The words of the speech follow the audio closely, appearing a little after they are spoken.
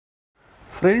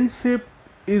Friendship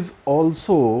is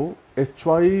also a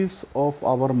choice of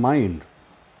our mind,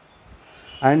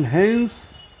 and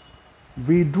hence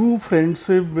we do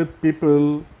friendship with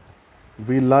people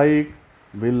we like,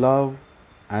 we love,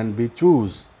 and we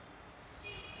choose.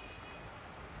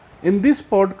 In this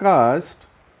podcast,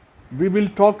 we will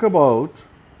talk about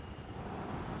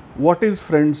what is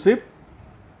friendship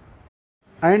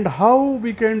and how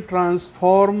we can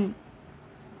transform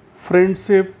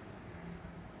friendship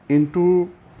into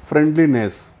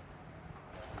friendliness.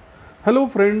 Hello,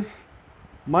 friends.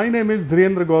 My name is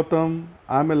Dhirendra Gautam.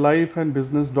 I am a life and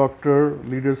business doctor,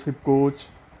 leadership coach,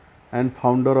 and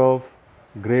founder of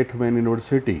Great Men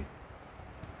University.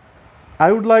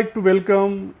 I would like to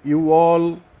welcome you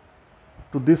all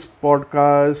to this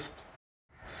podcast,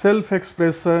 Self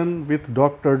Expression with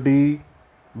Dr. D,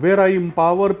 where I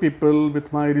empower people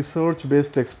with my research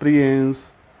based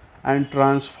experience and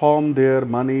transform their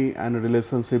money and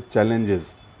relationship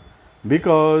challenges.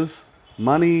 Because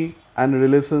money and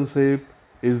relationship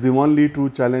is the only two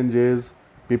challenges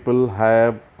people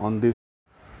have on this.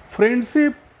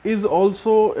 Friendship is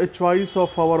also a choice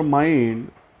of our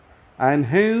mind, and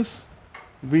hence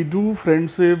we do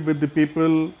friendship with the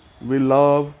people we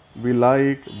love, we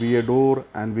like, we adore,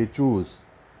 and we choose.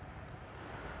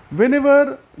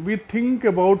 Whenever we think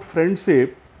about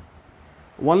friendship,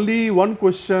 only one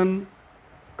question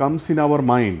comes in our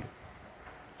mind: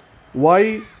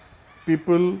 why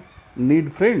people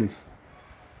need friends?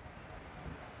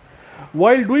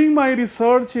 While doing my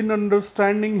research in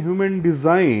understanding human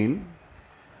design,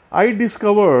 I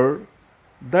discovered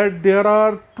that there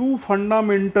are two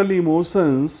fundamental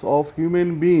emotions of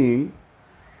human being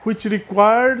which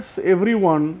requires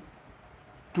everyone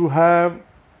to have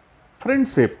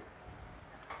friendship.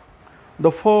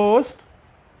 The first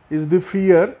is the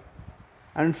fear,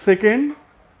 and second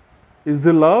is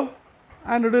the love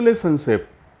and relationship.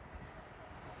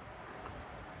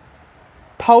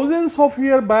 Thousands of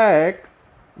years back,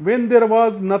 when there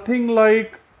was nothing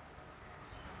like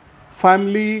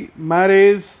family,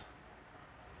 marriage,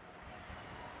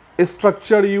 a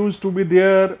structure used to be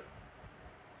there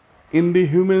in the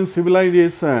human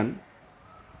civilization,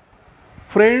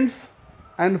 friends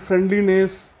and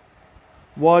friendliness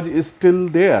was still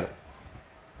there.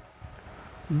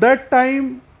 That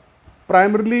time,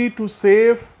 primarily to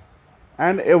save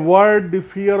and avoid the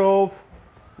fear of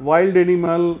wild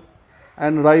animal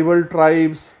and rival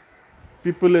tribes,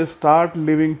 people start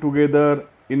living together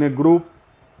in a group.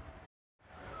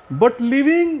 But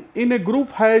living in a group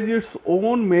has its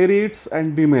own merits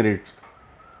and demerits.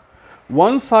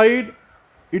 One side,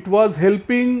 it was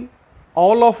helping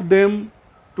all of them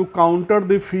to counter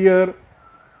the fear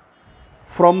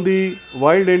from the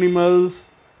wild animals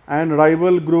and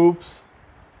rival groups.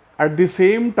 At the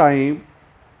same time,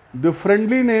 the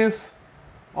friendliness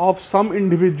of some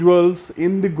individuals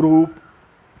in the group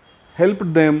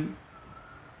helped them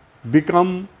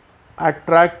become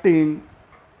attracting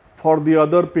for the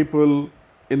other people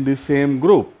in the same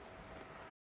group.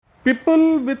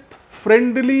 People with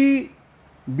friendly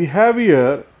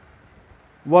behavior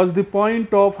was the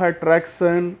point of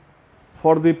attraction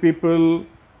for the people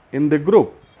in the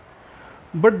group.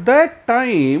 But that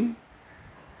time,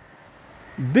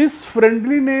 this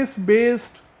friendliness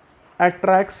based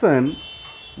attraction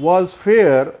was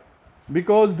fair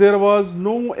because there was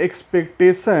no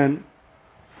expectation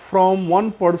from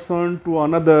one person to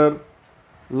another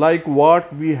like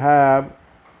what we have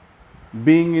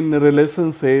being in a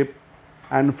relationship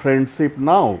and friendship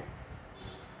now.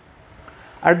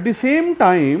 At the same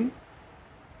time,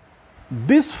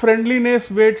 this friendliness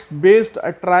based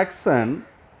attraction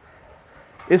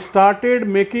started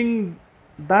making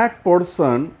that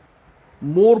person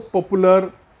more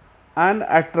popular and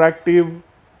attractive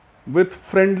with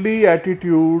friendly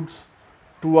attitudes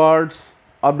towards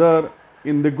other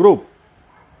in the group.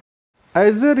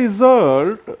 As a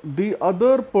result, the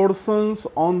other persons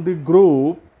on the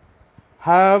group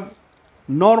have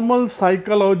normal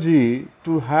psychology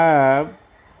to have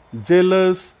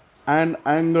jealous and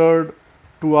angered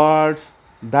towards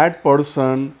that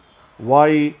person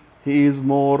why he is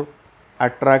more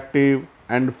attractive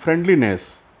and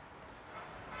friendliness.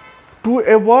 To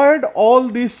avoid all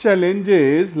these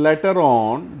challenges later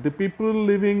on, the people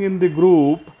living in the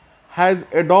group has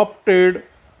adopted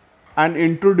and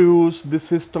introduced the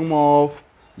system of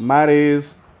marriage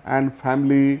and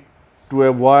family to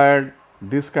avoid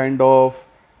this kind of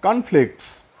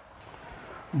conflicts.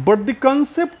 But the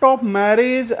concept of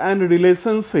marriage and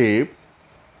relationship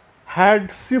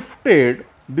had shifted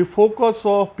the focus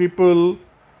of people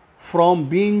from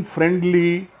being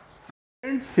friendly to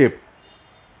friendship.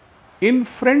 In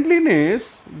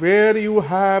friendliness, where you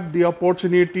have the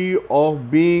opportunity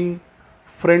of being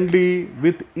friendly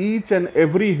with each and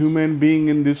every human being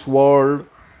in this world,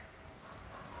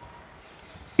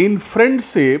 in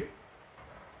friendship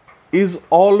is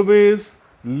always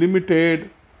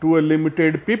limited to a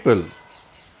limited people.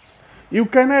 You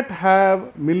cannot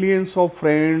have millions of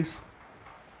friends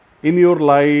in your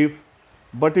life,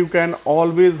 but you can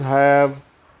always have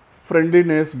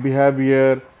friendliness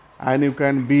behavior, and you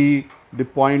can be the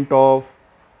point of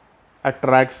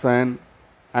attraction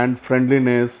and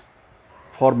friendliness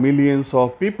for millions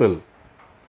of people.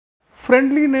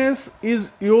 Friendliness is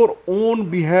your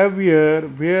own behavior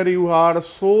where you are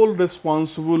sole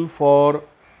responsible for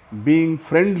being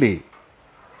friendly.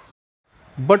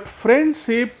 But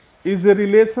friendship is a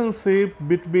relationship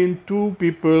between two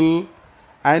people,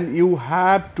 and you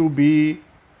have to be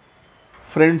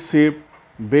friendship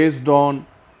based on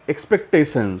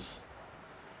expectations.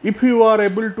 If you are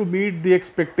able to meet the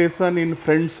expectation in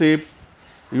friendship,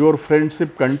 your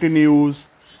friendship continues,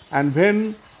 and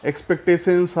when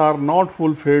expectations are not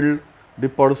fulfilled, the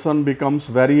person becomes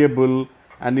variable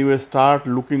and you start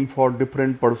looking for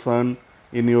different person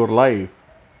in your life.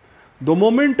 The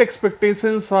moment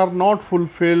expectations are not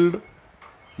fulfilled,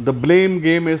 the blame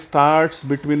game starts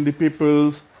between the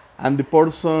peoples, and the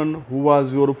person who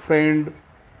was your friend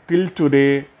till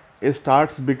today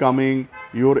starts becoming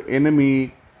your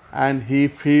enemy, and he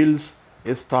feels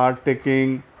start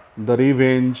taking the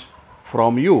revenge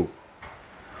from you.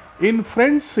 In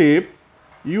friendship,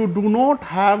 you do not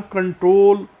have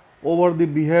control over the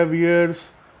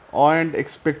behaviors and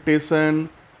expectation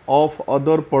of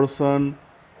other person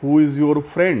who is your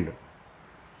friend.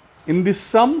 In this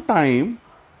sometime,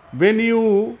 when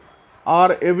you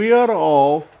are aware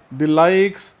of the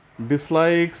likes,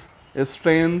 dislikes,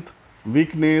 strength,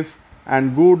 weakness,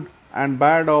 and good and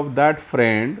bad of that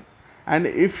friend, and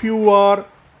if you are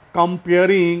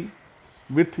comparing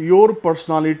with your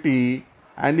personality,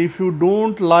 and if you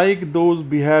don't like those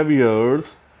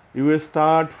behaviors, you will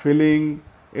start feeling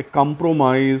a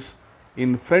compromise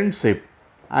in friendship,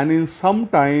 and in some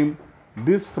time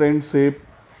this friendship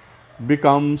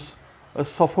becomes a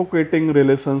suffocating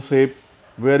relationship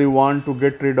where you want to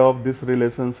get rid of this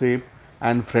relationship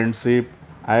and friendship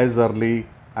as early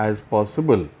as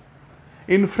possible.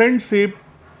 In friendship,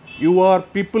 you are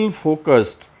people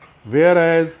focused,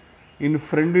 whereas in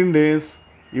friendliness,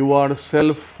 you are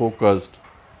self focused.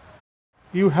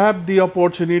 You have the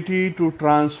opportunity to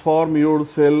transform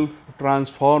yourself,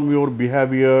 transform your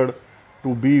behavior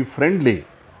to be friendly.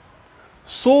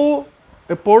 So,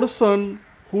 a person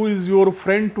who is your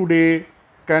friend today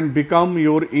can become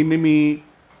your enemy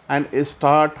and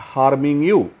start harming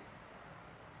you.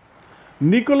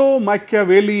 Niccolo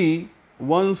Machiavelli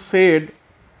once said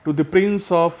to the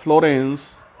Prince of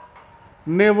Florence,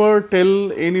 never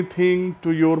tell anything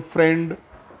to your friend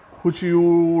which you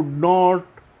would not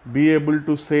be able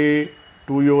to say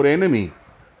to your enemy,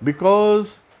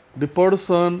 because the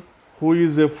person who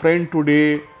is a friend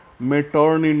today may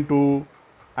turn into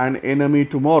an enemy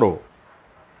tomorrow.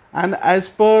 And as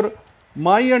per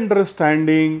my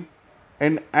understanding,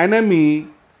 an enemy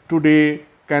today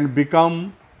can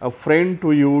become a friend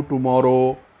to you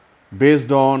tomorrow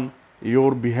based on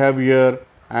your behavior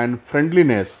and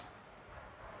friendliness.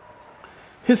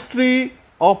 History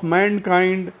of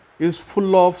mankind is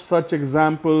full of such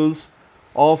examples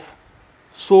of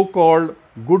so-called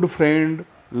good friend,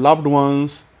 loved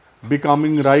ones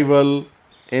becoming rival,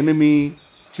 enemy,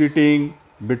 cheating,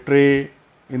 betray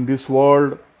in this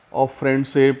world of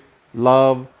friendship,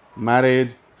 love,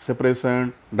 marriage,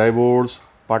 separation, divorce,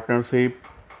 partnership,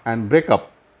 and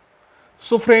breakup.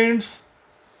 So friends,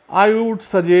 I would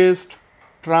suggest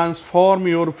transform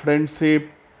your friendship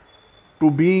to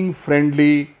being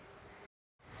friendly,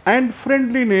 and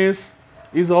friendliness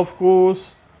is of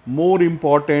course more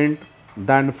important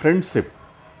than friendship.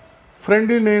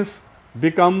 Friendliness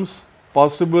becomes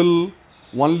possible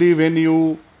only when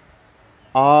you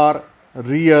are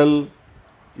real,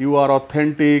 you are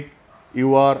authentic,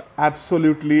 you are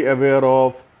absolutely aware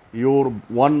of your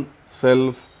one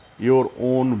self, your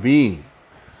own being.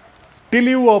 Till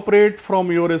you operate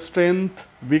from your strength,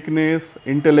 weakness,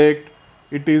 intellect,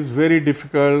 it is very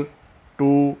difficult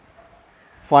to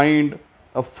find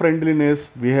a friendliness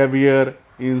behavior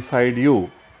inside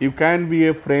you. You can be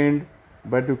a friend,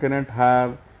 but you cannot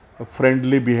have a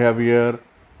friendly behavior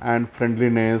and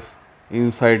friendliness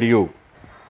inside you.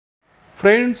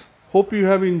 Friends, hope you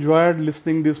have enjoyed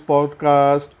listening this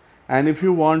podcast, and if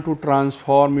you want to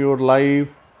transform your life,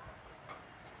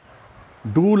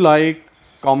 do like,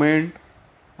 comment,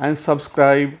 and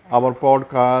subscribe our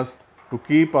podcast to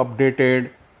keep updated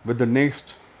with the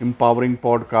next empowering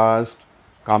podcast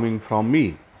coming from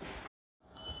me.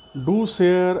 Do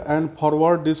share and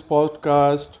forward this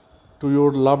podcast to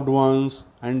your loved ones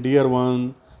and dear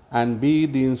ones and be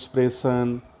the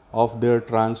inspiration of their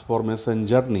transformation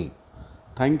journey.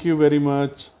 Thank you very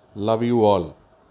much. Love you all.